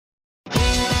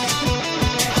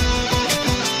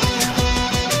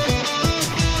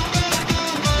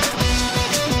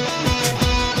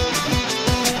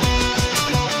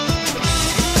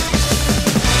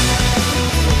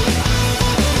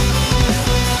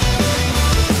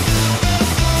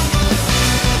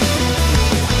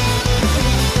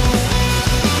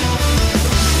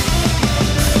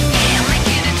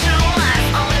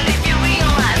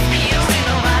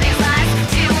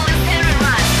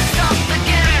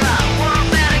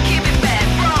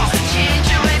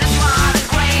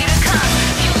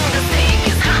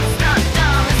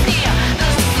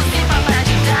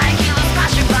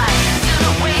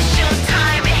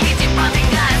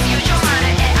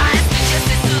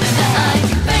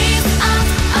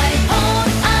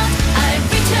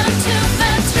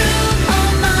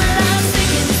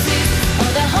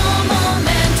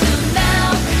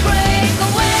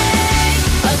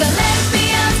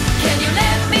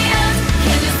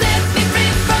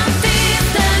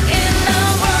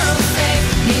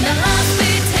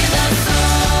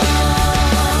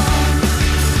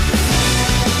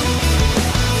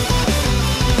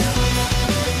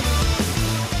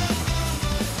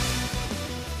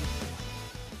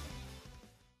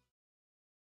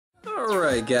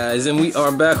Alright guys, and we are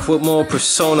back with more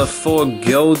Persona 4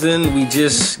 Golden. We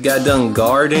just got done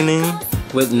gardening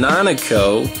with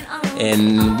Nanako,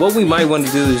 and what we might want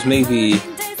to do is maybe,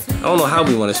 I don't know how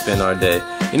we want to spend our day.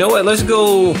 You know what, let's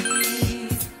go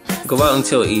out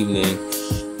until evening.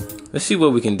 Let's see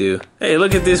what we can do. Hey,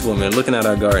 look at this woman looking at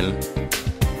our garden.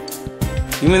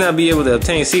 You may not be able to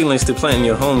obtain seedlings to plant in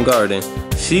your home garden.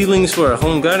 Seedlings for a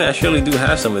home garden? I surely do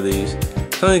have some of these.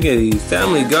 Something like a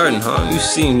family garden, huh? You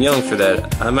seem young for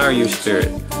that. I admire your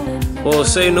spirit. Well,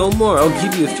 say no more. I'll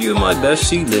give you a few of my best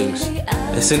seedlings.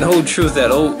 It's an old truth that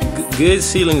good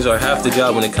seedlings are half the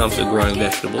job when it comes to growing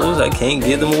vegetables. I can't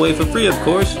give them away for free, of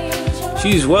course.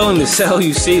 She's willing to sell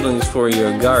you seedlings for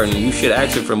your garden. You should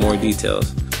ask her for more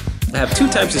details. I have two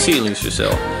types of seedlings to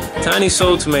sell. Tiny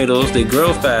soul tomatoes. They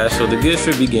grow fast, so they're good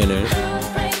for beginners.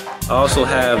 I also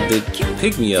have the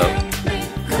pick-me-up.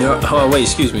 Oh, wait,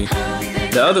 excuse me.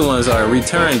 The other ones are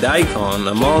return daikon.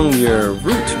 Among your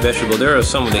root vegetable, there are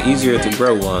some of the easier to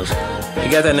grow ones. I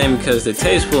got that name because the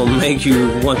taste will make you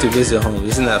want to visit home.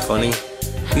 Isn't that funny?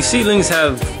 These seedlings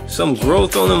have some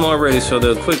growth on them already, so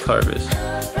they're a quick harvest.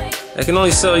 I can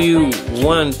only sell you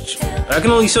one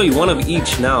of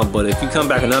each now, but if you come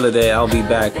back another day, I'll be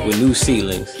back with new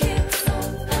seedlings.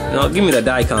 No, give me the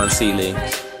daikon seedlings.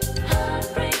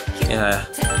 Yeah,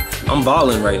 I'm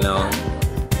balling right now.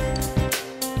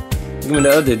 Give me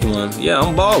the other one. Yeah,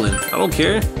 I'm balling. I don't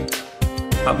care.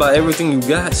 How about everything you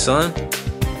got, son?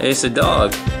 Hey, it's a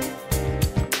dog.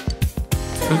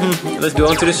 Let's go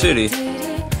into the city.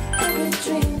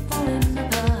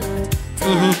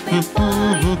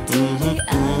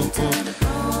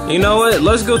 You know what?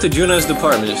 Let's go to Juna's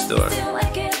department store.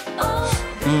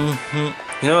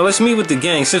 You know, let's meet with the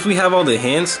gang. Since we have all the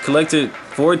hints collected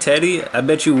for Teddy, I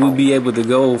bet you we'll be able to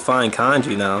go find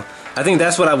Kanji now. I think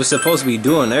that's what I was supposed to be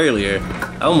doing earlier.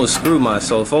 I almost screwed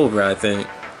myself over, I think,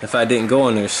 if I didn't go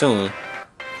in there soon.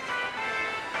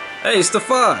 Hey, it's the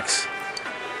fox!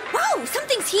 Whoa,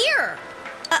 something's here!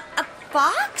 A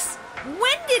fox?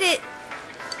 When did it...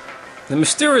 The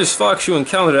mysterious fox you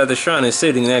encountered at the shrine is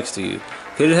sitting next to you.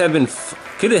 Could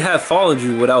it have followed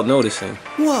you without noticing?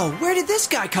 Whoa, where did this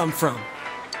guy come from?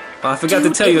 Oh, I forgot to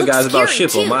tell you guys about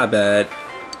Shippo, my bad.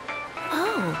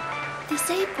 Oh,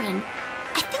 this apron.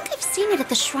 I think I've seen it at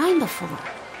the shrine before.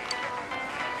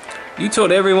 You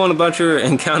told everyone about your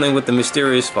encounter with the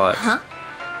mysterious fox. Huh?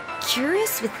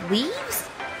 Curious with leaves?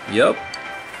 Yup.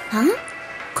 Huh?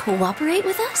 Cooperate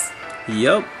with us?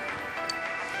 Yup.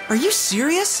 Are you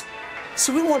serious?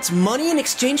 So he wants money in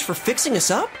exchange for fixing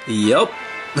us up? Yup.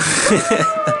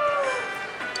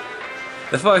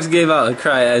 The fox gave out a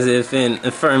cry as if in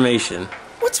affirmation.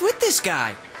 What's with this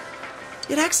guy?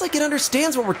 It acts like it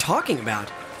understands what we're talking about.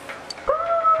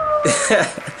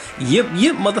 Yip,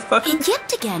 motherfucker. It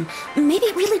yipped again. Maybe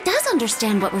it really does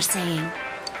understand what we're saying.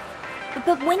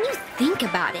 But when you think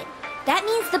about it, that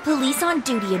means the police on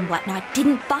duty and whatnot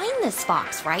didn't find this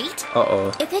fox, right?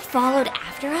 Uh-oh. If it followed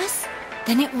after us,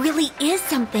 then it really is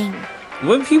something.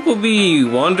 Would people be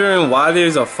wondering why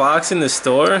there's a fox in the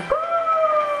store?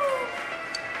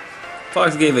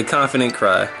 Fox gave a confident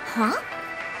cry. Huh?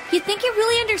 You think it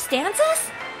really understands us?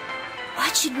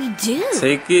 What should we do?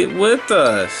 Take it with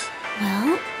us.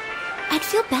 Well, I'd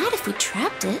feel bad if we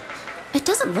trapped it. It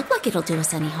doesn't look like it'll do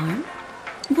us any harm.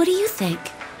 What do you think?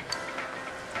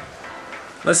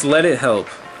 Let's let it help.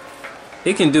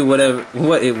 It can do what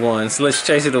it wants. Let's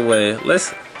chase it away.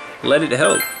 Let's let it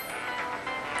help.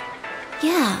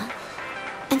 Yeah.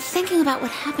 And thinking about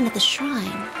what happened at the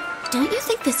shrine, don't you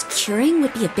think this curing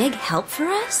would be a big help for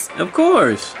us? Of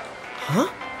course. Huh?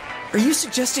 Are you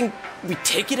suggesting we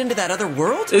take it into that other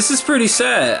world? This is pretty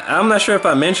sad. I'm not sure if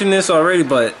I mentioned this already,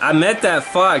 but I met that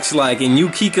fox like in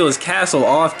Yukiko's castle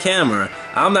off camera.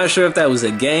 I'm not sure if that was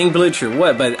a gang glitch or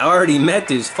what, but I already met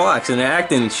this fox and they're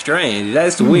acting strange.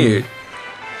 That's weird.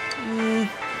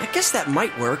 I guess that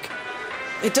might work.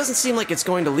 It doesn't seem like it's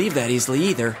going to leave that easily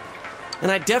either.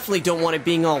 And I definitely don't want it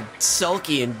being all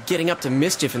sulky and getting up to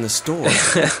mischief in the store.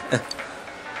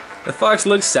 The fox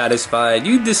looks satisfied.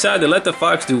 You decide to let the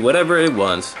fox do whatever it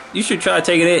wants. You should try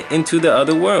taking it into the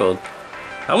other world.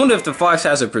 I wonder if the fox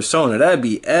has a persona. That'd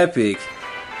be epic.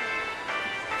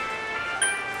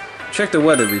 Check the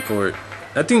weather report.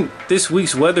 I think this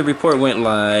week's weather report went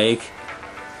like...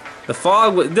 The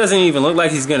fog doesn't even look like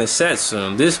he's gonna set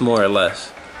soon. This more or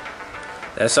less.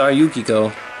 That's our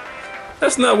Yukiko.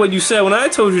 That's not what you said when I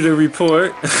told you to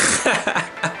report.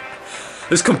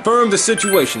 Let's confirm the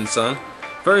situation, son.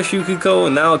 First Yukiko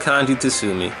and now Kanji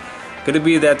Tatsumi. Could it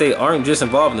be that they aren't just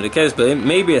involved in the case, but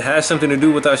maybe it has something to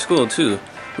do with our school too?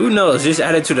 Who knows, just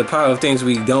added to the power of things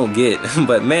we don't get.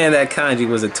 But man, that Kanji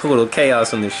was a total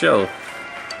chaos on the show.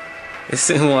 It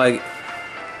seemed like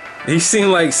he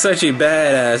seemed like such a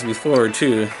badass before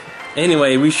too.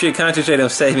 Anyway, we should concentrate on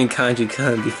saving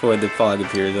Kanji-kun before the fog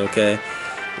appears, okay?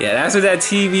 Yeah, after that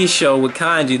TV show with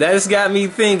Kanji, that just got me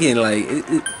thinking, like,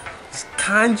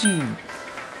 Kanji...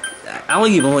 I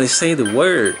don't even want to say the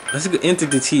word. Let's go enter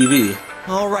the TV.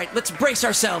 Alright, let's brace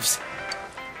ourselves.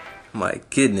 My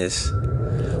goodness.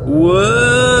 Whoa!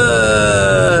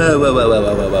 Whoa, whoa, whoa,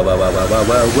 whoa, whoa, whoa, whoa,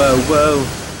 whoa, whoa,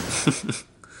 whoa.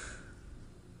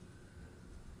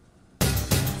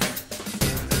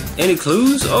 Any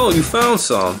clues? Oh, you found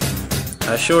some.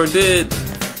 I sure did.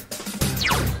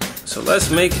 So let's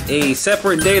make a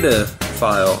separate data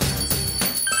file.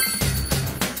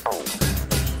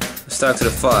 Let's talk to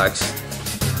the fox.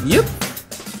 Yep.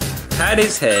 Pat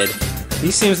his head.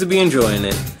 He seems to be enjoying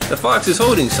it. The fox is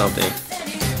holding something.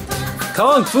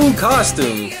 Kung Fu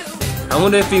costume. I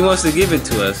wonder if he wants to give it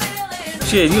to us.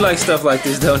 Chia, you like stuff like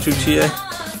this, don't you, Chia?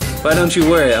 Why don't you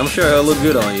wear it? I'm sure it'll look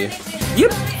good on you.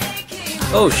 Yep.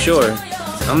 Oh, sure.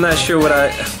 I'm not sure what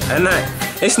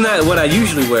it's not what I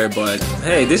usually wear, but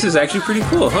hey, this is actually pretty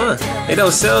cool, huh? They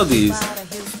don't sell these.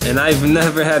 And I've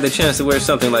never had the chance to wear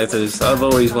something like this. I've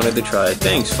always wanted to try it.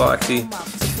 Thanks, Foxy.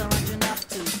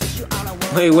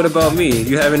 Hey, what about me?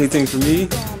 You have anything for me?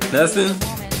 Nothing?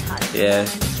 Yeah.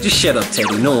 Just shut up,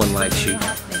 Teddy. No one likes you.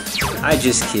 I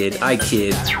just kid. I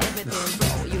kid.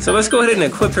 So let's go ahead and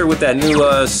equip her with that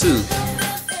new suit.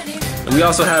 And we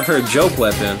also have her joke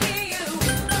weapon.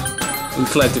 We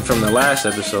collected from the last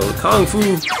episode. Kung Fu.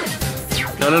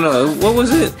 No. What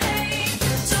was it?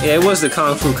 Yeah, it was the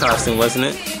Kung Fu costume, wasn't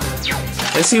it?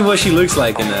 Let's see what she looks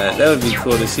like in that. That would be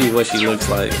cool to see what she looks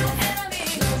like.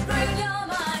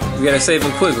 We gotta save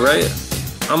him quick, right?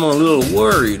 I'm a little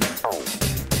worried.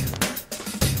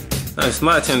 Now it's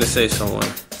my turn to save someone.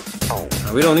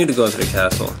 We don't need to go to the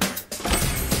castle.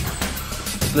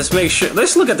 Let's make sure.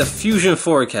 Let's look at the fusion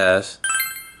forecast.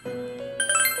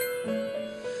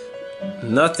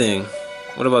 Nothing.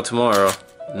 What about tomorrow?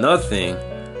 Nothing.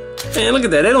 Man, look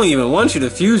at that. They don't even want you to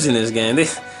fuse in this game. They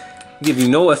give you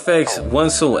no effects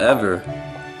whatsoever.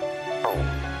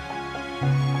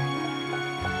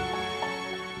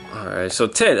 Alright, so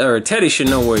Teddy should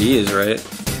know where he is, right?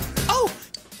 Oh!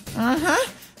 Uh-huh.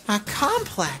 A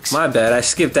complex. My bad. I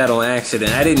skipped that on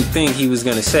accident. I didn't think he was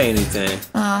gonna say anything.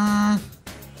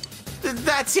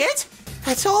 That's it?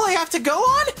 That's all I have to go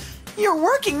on? You're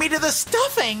working me to the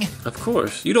stuffing. Of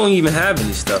course. You don't even have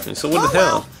any stuffing, so what the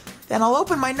hell? Well, then I'll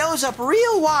open my nose up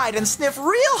real wide and sniff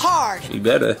real hard. You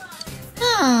better.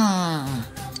 Oh,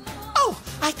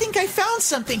 I think I found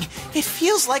something. It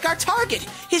feels like our target.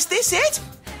 Is this it?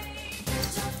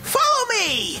 Follow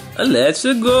me! Let's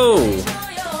go.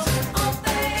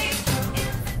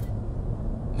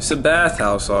 It's a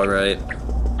bathhouse, alright.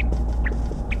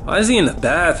 Why is he in the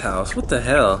bathhouse? What the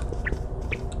hell?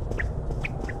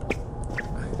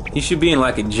 He should be in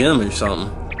like a gym or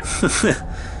something.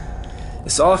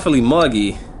 It's awfully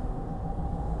muggy.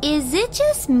 Is it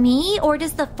just me, or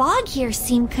does the fog here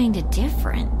seem kind of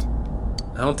different?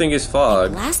 I don't think it's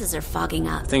fog. Glasses are fogging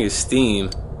up. I think it's steam.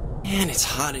 Man, it's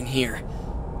hot in here.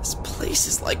 This place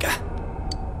is like a...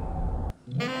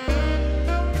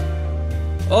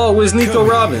 Oh, where's Nico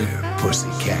Robin?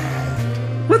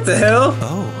 Pussycat. What the hell?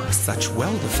 Oh, such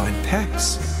well-defined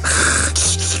pecs.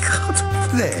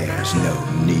 There's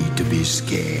no need to be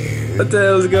scared. What the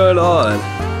hell's going on?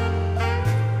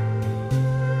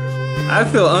 I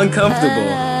feel uncomfortable.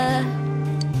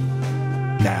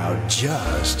 Now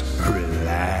just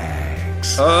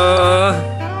relax.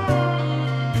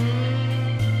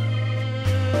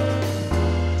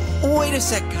 Wait a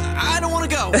sec, I don't want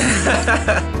to go.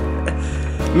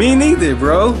 Me neither,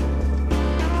 bro.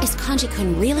 Is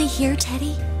Kanji-kun really here,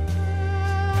 Teddy?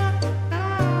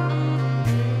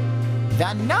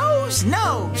 The nose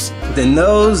knows. The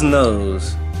nose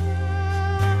knows.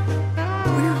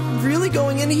 We're really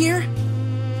going in here?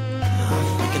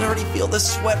 I can already feel the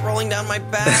sweat rolling down my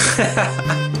back.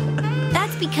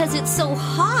 That's because it's so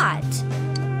hot.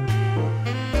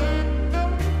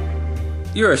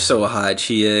 You're so hot,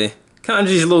 Chie.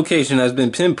 Kanji's location has been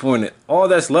pinpointed. All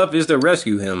that's left is to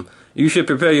rescue him. You should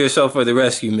prepare yourself for the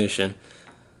rescue mission.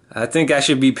 I think I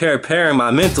should be preparing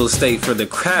my mental state for the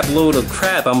crap load of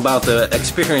crap I'm about to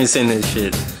experience in this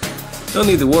shit. No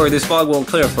need to worry, this fog won't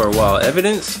clear for a while.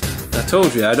 Evidence? I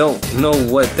told you, I don't know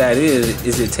what that is.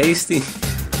 Is it tasty?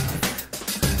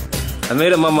 I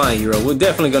made up my mind, Hiro. We're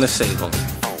definitely gonna save him.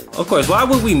 Of course, why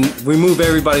would we remove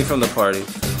everybody from the party?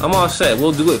 I'm all set.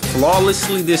 We'll do it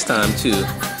flawlessly this time, too.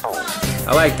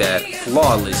 I like that.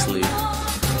 Flawlessly.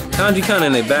 Kanji-kun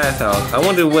in a bathhouse. I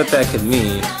wonder what that could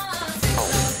mean.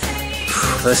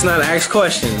 Let's not ask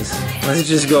questions. Let's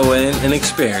just go in and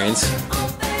experience.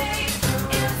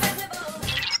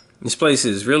 This place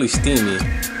is really steamy.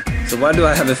 So why do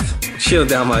I have a chill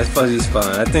down my fuzzy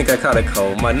spine? I think I caught a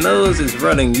cold. My nose is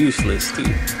running useless too.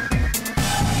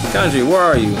 Kanji, where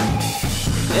are you?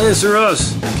 Answer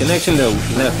us! Connection to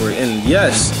network. And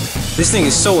yes, this thing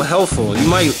is so helpful. You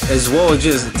might as well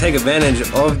just take advantage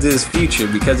of this feature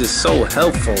because it's so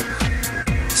helpful.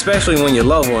 Especially when you're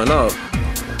leveling up.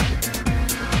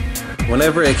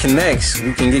 Whenever it connects,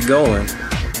 we can get going.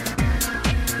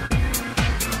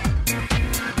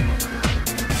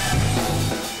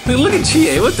 Dude, look at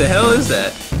Chie, what the hell is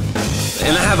that?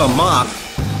 And I have a mop.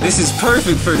 This is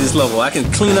perfect for this level. I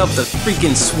can clean up the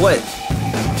freaking sweat.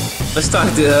 Let's talk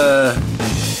to,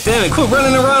 damn it, quit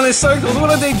running around in circles. What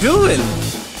are they doing?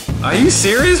 Are you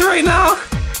serious right now?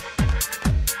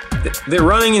 They're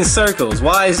running in circles.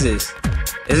 Why is this?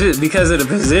 Is it because of the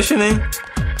positioning?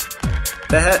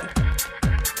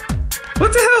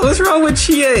 What the hell? What's wrong with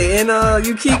Chie and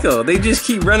Yukiko? They just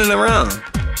keep running around.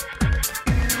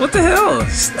 What the hell?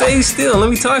 Stay still. Let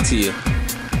me talk to you.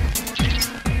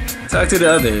 Talk to the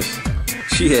others.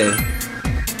 Chie.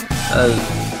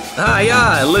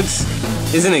 Yeah, it looks...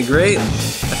 Isn't it great?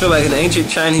 I feel like an ancient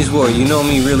Chinese warrior. You know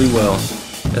me really well.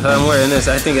 If I'm wearing this,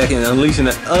 I think I can unleash an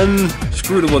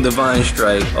unscrutable divine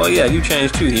strike. Oh yeah, you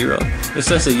changed too, Hiro. You're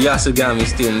such a Yasugami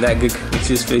student. That good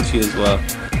just fits you as well.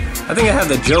 I think I have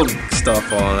the joke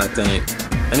stuff on, I think.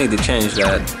 I need to change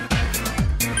that.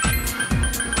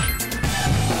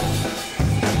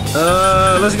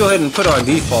 Let's go ahead and put our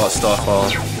default stuff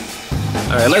on.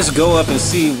 Alright, let's go up and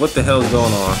see what the hell's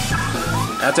going on.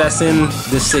 After I send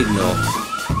the signal.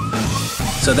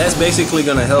 So that's basically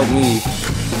gonna help me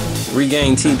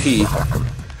regain TP.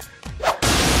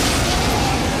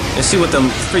 And see what them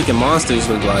freaking monsters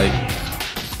look like.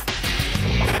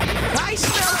 I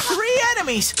smell 3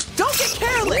 enemies! Don't get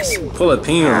careless!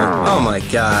 Filipino. Oh my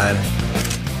god.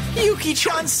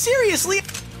 Yuki-chan, seriously?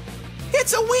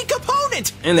 It's a weak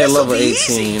opponent! And they're This'll level be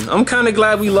 18. easy. I'm kinda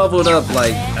glad we leveled up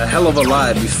like a hell of a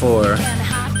lot before.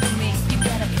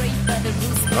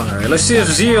 Alright, let's see if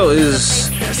Zero is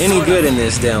any good in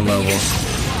this damn level.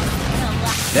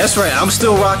 That's right, I'm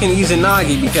still rocking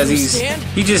Izanagi because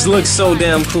he just looks so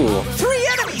damn cool. 3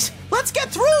 enemies! Let's get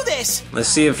through this! Let's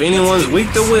see if anyone's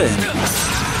weak to win.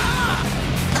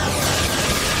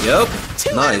 Yep,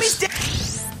 2 nice.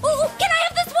 enemies Ooh, can I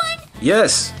have this one?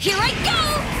 Yes, Here I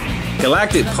go!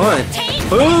 Galactic Punt.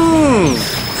 Boom!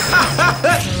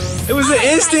 It was an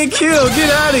instant kill, get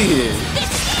out of here.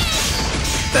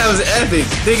 That was epic.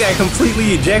 They got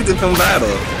completely ejected from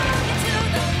battle.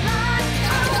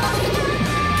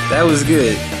 That was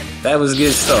good. That was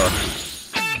good stuff.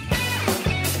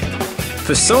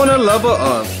 Persona level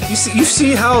up. You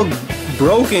see how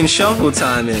broken shuffle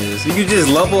time is. You can just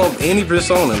level up any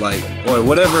persona, like, or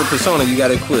whatever persona you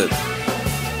got equipped.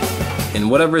 And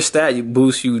whatever stat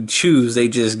boost you choose, they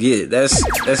just get. That's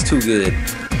too good.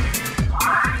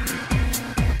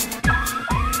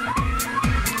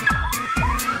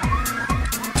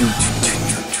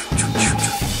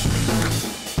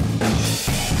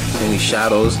 Any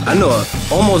shadows? I know a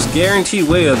almost guaranteed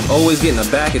way of always getting a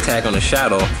back attack on a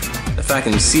shadow if I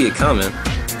can see it coming.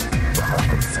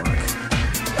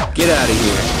 Fuck. Get out of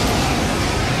here.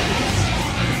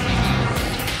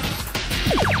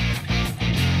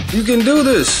 You can do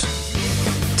this.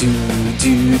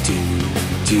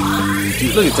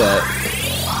 Look at that.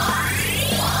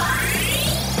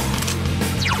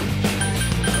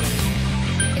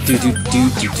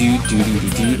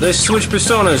 Let's switch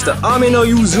personas to Ame no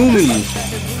Yuzumi.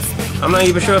 I'm not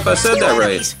even sure if I said that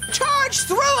right. Charge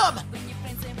through them!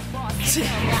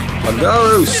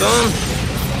 Magaru, son.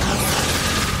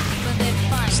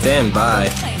 Stand by.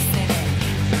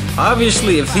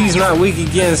 Obviously, if he's not weak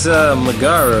against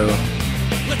Magaru,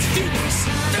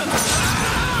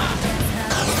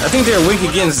 I think they're weak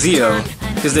against Zio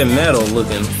because they're metal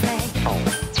looking.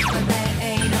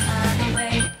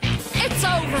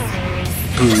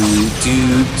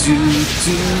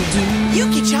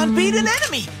 Yuki-chan beat an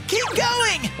enemy! Keep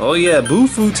going! Oh yeah,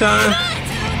 Bufu time.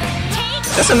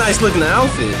 That's a nice looking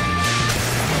outfit.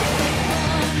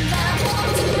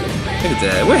 Look at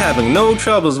that. We're having no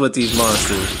troubles with these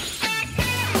monsters.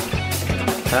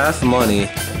 Half money.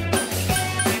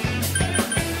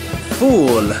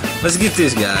 Fool. Let's get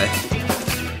this guy.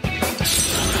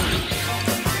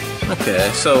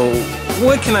 Okay, so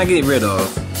what can I get rid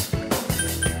of?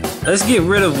 Let's get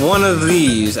rid of one of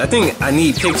these. I think I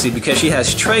need Pixie because she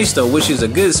has Trace though, which is a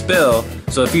good spell.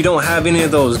 So if you don't have any of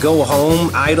those go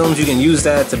home items, you can use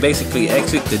that to basically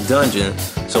exit the dungeon.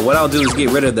 So what I'll do is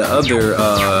get rid of the other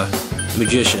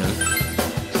magician.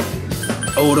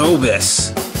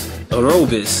 Orobis.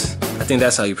 Orobis. I think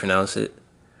that's how you pronounce it.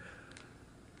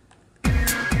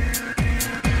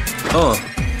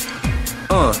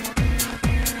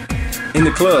 In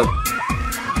the club.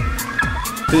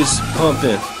 Fist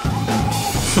pumping.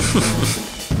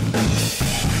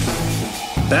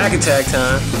 Back attack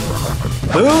time.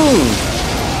 Boom!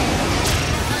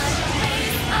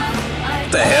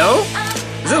 What the hell?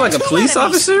 Is it like a police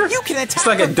officer? You can attack It's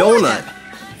like a before donut. them.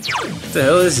 What the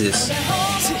hell is this?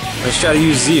 Let's try to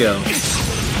use Zio.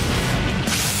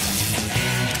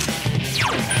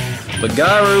 But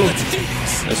Garu,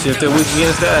 let's see if they're weak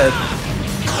against that.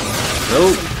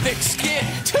 Nope. Thick skin.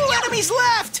 2 enemies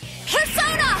left.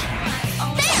 Persona!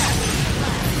 There!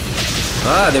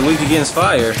 Ah, they're weak against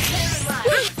fire.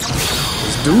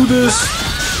 Let's do this.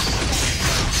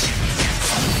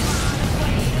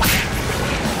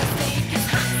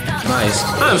 Nice.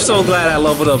 I'm so glad I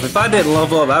leveled up. If I didn't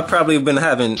level up, I probably would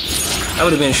have been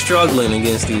struggling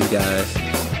against these guys.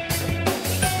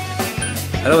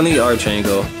 I don't need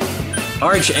Archangel.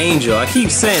 Archangel. I keep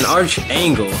saying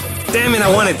Archangel. Damn it, I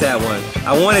wanted that one.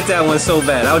 I wanted that one so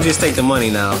bad. I'll just take the money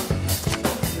now.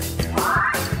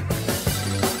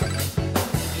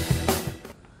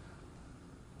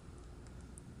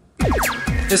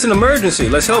 It's an emergency.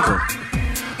 Let's help him.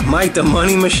 Mike the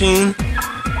Money Machine.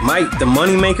 Mike the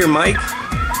Moneymaker Mike.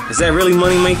 Is that really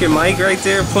Moneymaker Mike right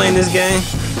there playing this game?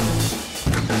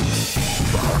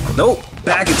 Nope.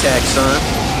 Back attack, son.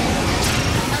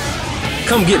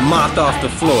 Come get mopped off the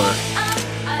floor.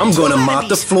 I'm gonna mop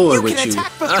the floor with you.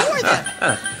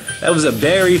 That was a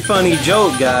very funny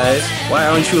joke, guys. Why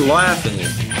aren't you laughing?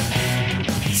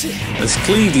 Let's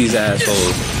cleave these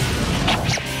assholes.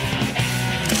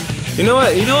 You know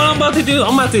what? You know what I'm about to do?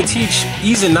 I'm about to teach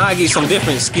Izanagi some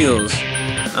different skills.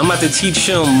 I'm about to teach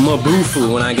him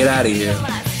Mabufu when I get out of here.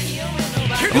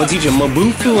 I'm gonna teach him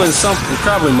Mabufu and something,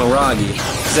 probably Miragi.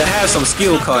 Cause I have some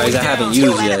skill cards I haven't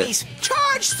used yet. Enemies.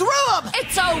 Charge through them.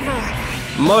 It's over!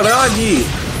 Miragi!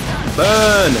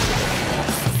 Burn!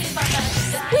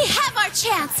 We have our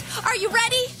chance! Are you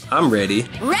ready? I'm ready.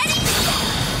 Ready?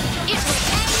 It will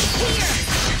end here!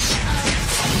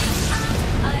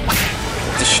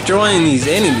 Destroying these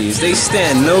enemies, they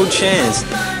stand no chance.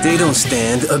 They don't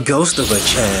stand a ghost of a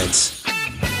chance.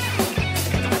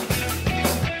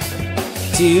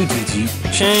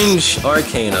 Change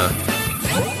Arcana.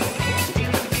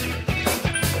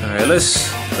 Alright,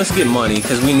 let's get money,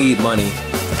 cause we need money.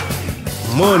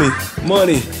 Money,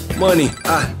 money, money.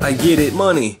 I get it.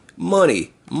 Money,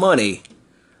 money, money.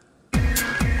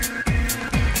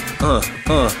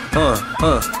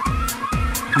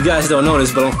 You guys don't know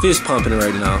this, but I'm fist pumping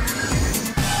right now.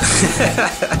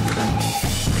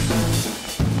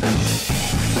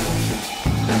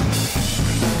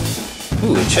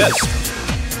 Ooh, a chest.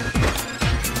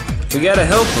 We gotta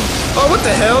help them. Oh, what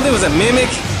the hell? There was a mimic?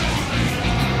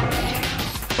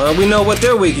 Well, we know what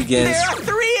they're weak against. There are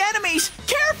 3 enemies.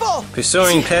 Careful.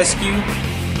 Pursuing Pescu.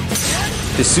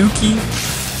 Pisuki.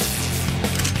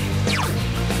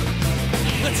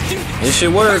 This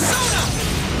should work.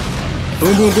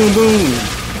 Boom, boom, boom, boom.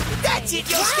 That's it,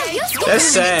 Yosuke. That's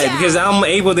sad because I'm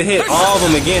able to hit all of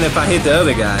them again if I hit the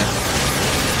other guy.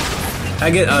 I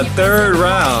get a 3rd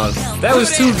round. That was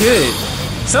too good.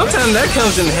 Sometimes that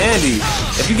comes in handy.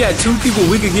 If you got 2 people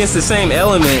weak against the same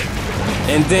element,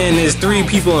 and then there's 3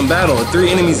 people in battle, 3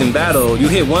 enemies in battle, you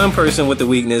hit one person with the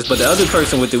weakness, but the other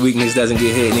person with the weakness doesn't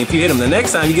get hit. And if you hit them the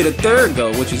next time, you get a 3rd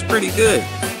go, which is pretty good.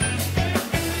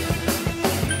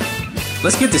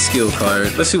 Let's get the skill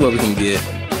card. Let's see what we can get.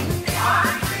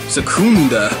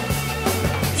 Secunda.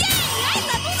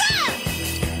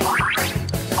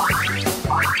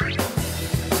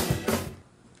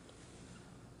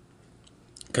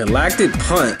 Galactic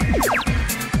Punt.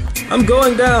 I'm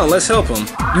going down. Let's help him.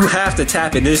 You have to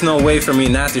tap it. There's no way for me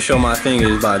not to show my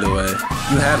fingers, by the way.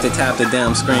 You have to tap the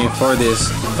damn screen for this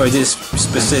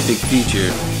specific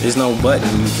feature. There's no button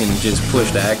you can just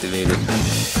push to activate it.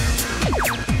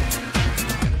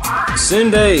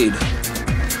 Send aid.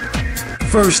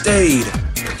 First aid.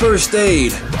 First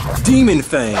aid. Demon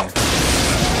Fang.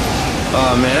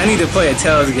 Oh man, I need to play a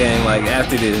Tails game like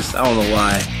after this. I don't know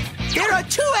why. There are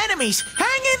 2 enemies.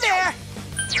 Hang in there.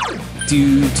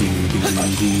 Do do do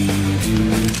do do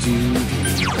do.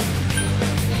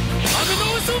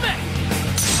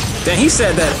 Then he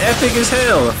said that epic as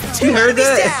hell. You heard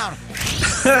that? Down.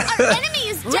 Our enemy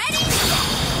is dead!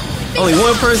 Only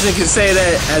one person can say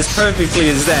that as perfectly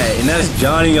as that, and that's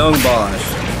Johnny Young Bosch.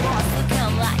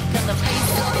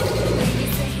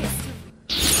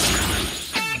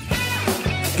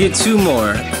 Get 2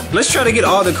 more. Let's try to get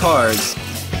all the cards,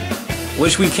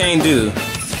 which we can't do.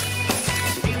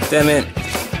 Damn it.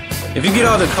 If you get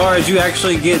all the cards, you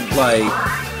actually get like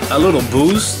a little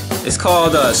boost. It's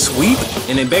called Sweep,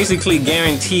 and it basically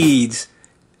guarantees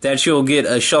that you'll get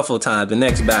a shuffle time the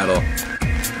next battle.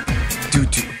 Do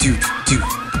do do do.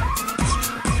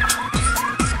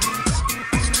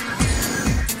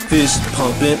 Fist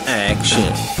pumping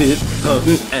action. Fist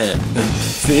pumping action.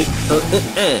 Fist pumping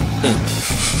action.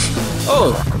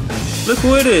 Oh, look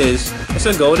who it is. It's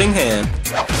a golden hand.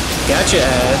 Got your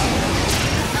ass.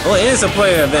 Oh, and it's a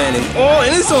player advantage. Oh,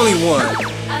 and it's only one.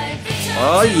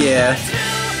 Oh, yeah.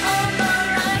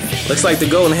 Looks like the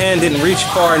golden hand didn't reach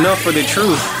far enough for the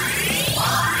truth.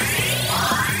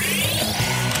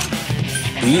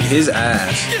 Beat his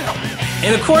ass.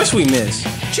 And of course we miss.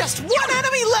 Just one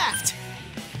enemy left.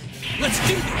 Let's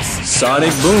do this. Sonic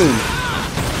Boom.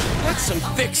 That's some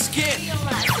thick skin.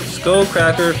 Skull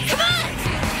Cracker.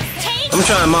 I'm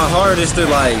trying my hardest to,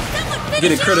 like,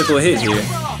 get a critical hit here.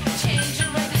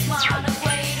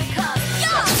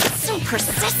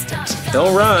 Persistent.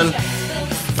 Don't run.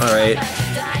 Alright.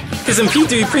 Because in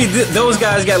P3P, those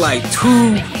guys got like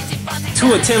two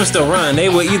attempts to run. They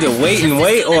would either wait and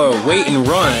wait or wait and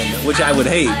run, which I would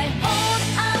hate.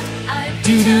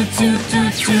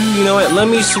 You know what? Let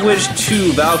me switch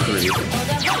to Valkyrie.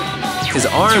 Because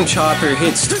Arm Chopper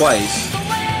hits twice.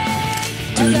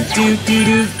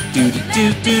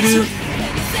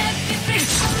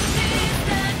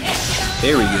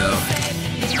 There we go.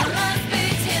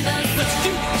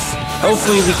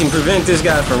 Hopefully we can prevent this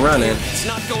guy from running. It's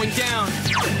not going down.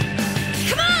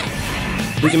 Come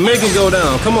on! We can make it go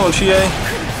down. Come on, Chie.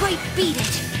 Couldn't quite beat it.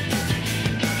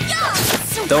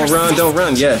 So Don't run, don't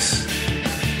run. Yes.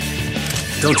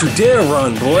 Don't you dare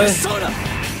run, boy. Soda.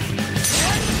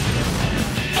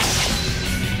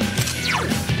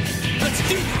 Let's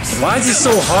do this. Why is it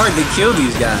so hard to kill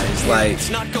these guys? Like, It's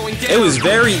not going down. it was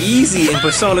very easy in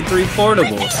Persona 3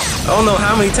 Portable. I don't know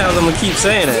how many times I'm gonna keep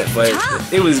saying it, but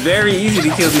it was very easy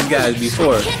to kill these guys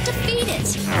before. can't defeat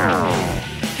it.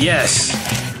 Yes.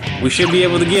 We should be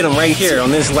able to get them right here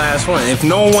on this last one. If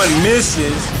no one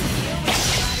misses.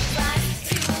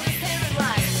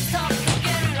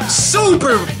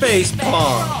 Super face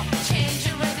palm.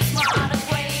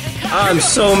 I'm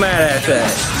so mad at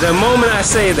that. The moment I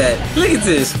say that, look at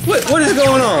this. What is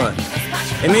going on?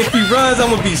 And if he runs, I'm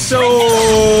gonna be so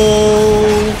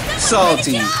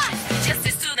salty. I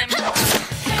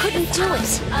couldn't do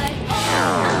it.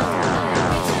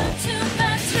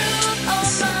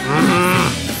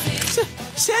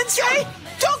 Sensei,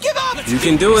 don't give up. You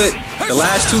can do it. The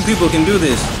last two people can do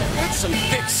this. That's some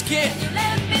thick skin.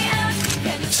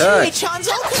 Alright, Chie-chan's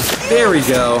all confused. there we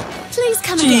go. Please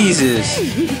come Jesus.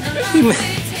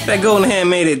 That golden hand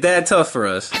made it that tough for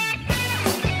us.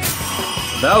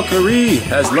 Valkyrie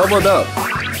has leveled up.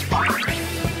 Alright,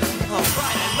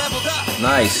 I leveled up.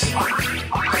 Nice.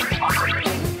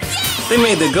 They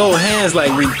made the gold hands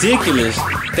like ridiculous.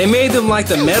 They made them like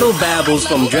the metal babbles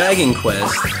from Dragon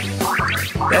Quest.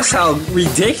 That's how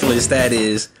ridiculous that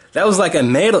is. That was like a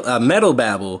metal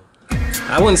babble.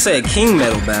 I wouldn't say a king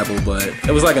metal babble, but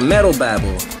it was like a metal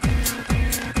babble.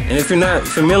 And if you're not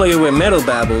familiar with metal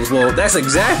babbles, well, that's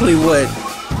exactly what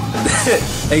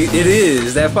it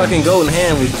is. That fucking golden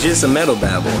hand was just a metal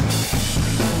babble.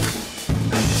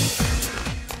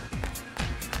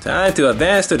 Time to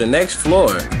advance to the next floor.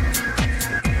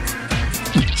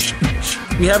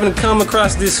 We haven't come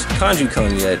across this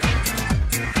Kanji-kun yet.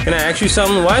 Can I ask you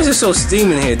something? Why is it so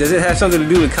steamy in here? Does it have something to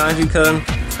do with Kanji-kun?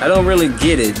 I don't really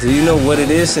get it. Do you know what it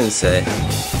is, Sensei?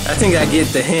 I think I get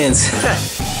the hints.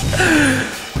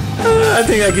 I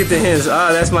think I get the hints.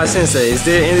 Ah, that's my Sensei. Is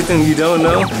there anything you don't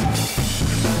know?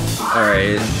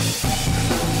 Alright.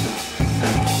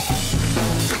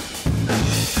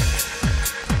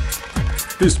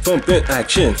 Fist pump in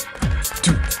action.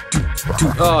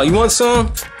 Oh, you want some?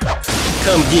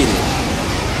 Come get it.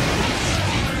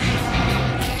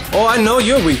 Oh, I know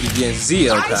you're weak against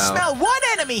Zio, I pal. smell one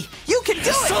enemy. You can do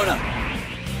it. Soda.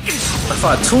 I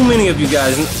fought too many of you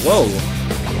guys. Whoa.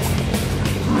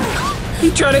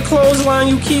 He tried to clothesline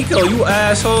you, Kiko, you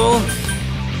asshole.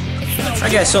 I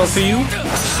got something for you.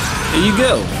 Here you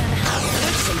go.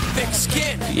 Some thick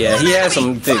skin. Yeah, he has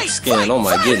some thick skin. Oh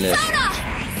my goodness.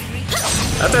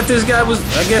 I thought this guy was...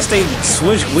 I guess they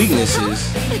switched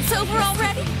weaknesses. It's over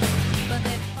already.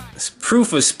 It's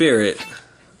proof of spirit.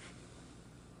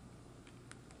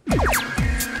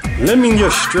 Lend me your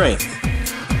strength.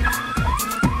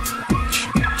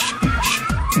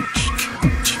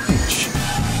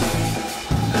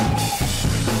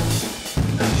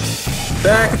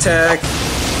 Back attack.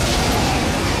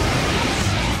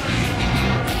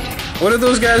 What are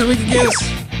those guys weak against?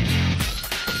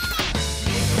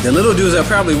 The little dudes are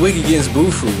probably weak against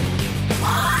Bufu.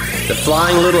 The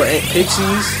flying little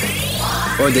pixies.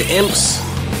 Or the imps.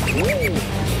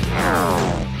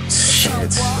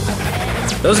 Shit.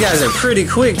 Those guys are pretty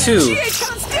quick too.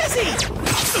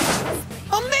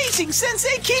 Amazing,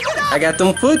 Sensei, keep it up! I got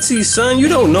them footsies, son. You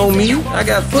don't know me. I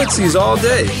got footsies all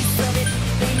day.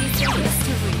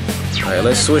 Alright,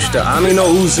 let's switch to Ami no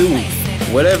Uzu.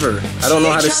 Whatever. I don't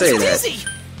know how to say that.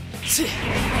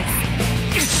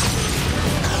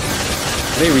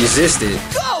 They resisted.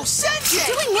 Go,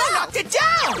 Sensei! You knocked it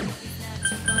down!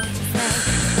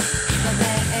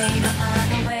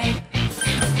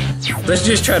 Let's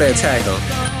just try to attack them.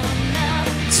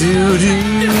 Doo-doo.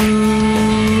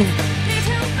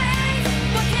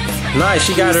 Nice,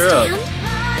 she got her up.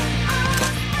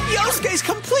 Yosuke's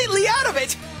completely out of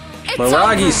it!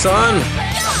 Miragi, son.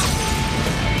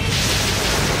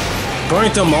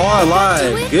 Burnt them all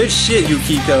alive. Good shit,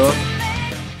 Yukiko.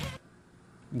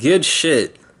 Good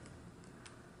shit.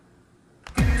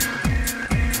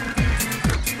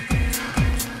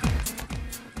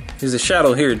 There's a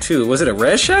shadow here too. Was it a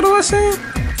red shadow I seen?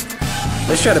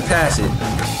 Let's try to pass it.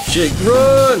 Shit,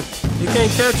 run! You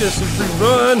can't catch us if we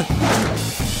run.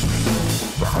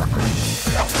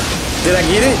 Did I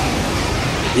get it?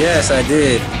 Yes, I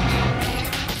did.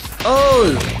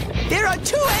 Oh! There are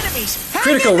 2 enemies! Hang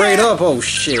Critical in there. rate up, oh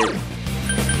shit.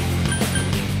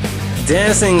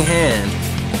 Dancing hand.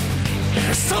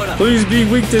 Please be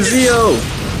weak to Zio.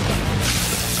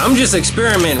 I'm just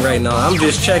experimenting right now. I'm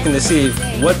just checking to see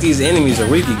what these enemies are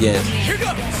weak against. Here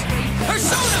goes!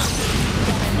 Persona!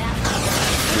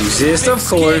 Resist, of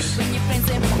course.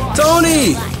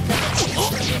 Tony!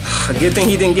 Good thing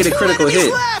he didn't get a 2 critical enemies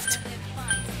hit. left!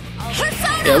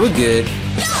 Yeah, we're good.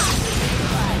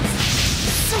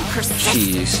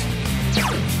 Jeez.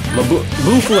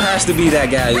 Bufu has to be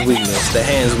that guy's weakness, the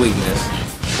hand's weakness.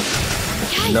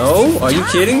 No? Are you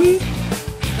kidding me?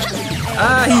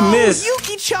 Ah, he missed.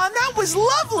 Yuki-chan, that was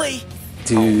lovely!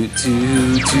 Do,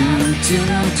 do, do, do,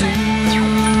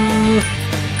 do.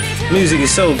 Music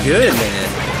is so good, man.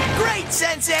 Great,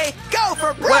 Sensei! Go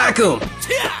for broke! Whack him!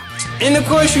 And of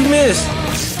course you missed.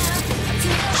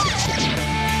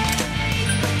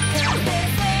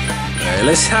 Alright,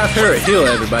 let's have her heal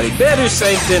everybody. Better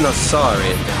safe than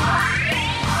sorry.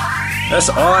 That's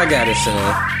all I gotta say.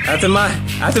 After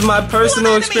my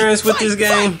personal experience with this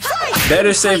game,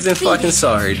 better safe than fucking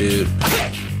sorry, dude.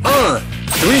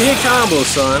 3-hit combo,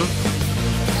 son.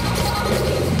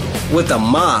 With a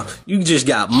mop. You just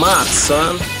got mopped,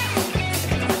 son.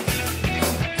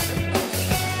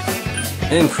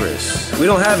 Empress. We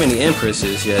don't have any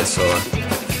empresses yet, so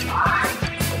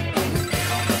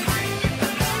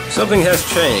something has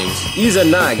changed.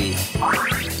 Izanagi.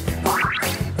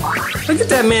 Look at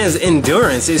that man's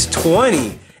endurance. It's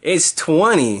 20. It's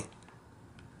 20.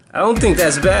 I don't think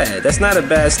that's bad. That's not a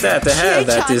bad stat to have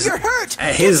at this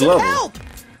at his level.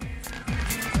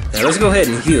 Now let's go ahead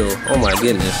and heal. Oh my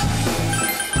goodness.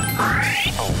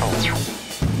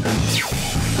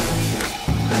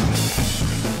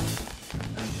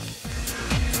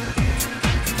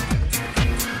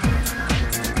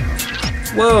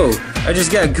 Whoa, I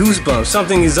just got goosebumps.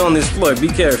 Something is on this floor. Be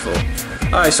careful.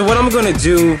 Alright, so what I'm gonna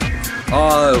do,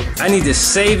 I need to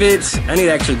save it. I need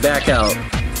to actually back out.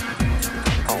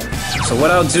 So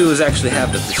what I'll do is actually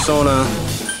have the persona.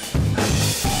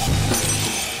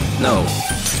 No.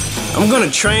 I'm gonna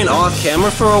train off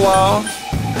camera for a while.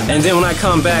 And then when I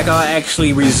come back, I'll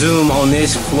actually resume on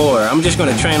this floor. I'm just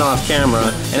gonna train off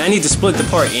camera. And I need to split the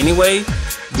part anyway,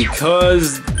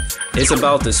 because it's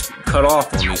about to cut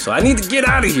off on me. So I need to get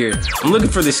out of here. I'm looking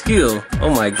for the skill. Oh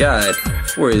my god.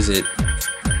 Where is it?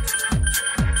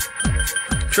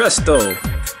 Tresto.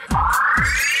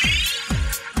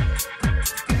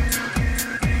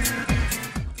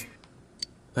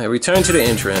 Alright, return to the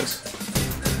entrance.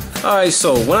 Alright,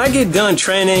 so when I get done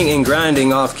training and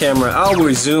grinding off camera, I'll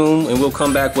resume and we'll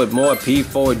come back with more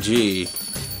P4G.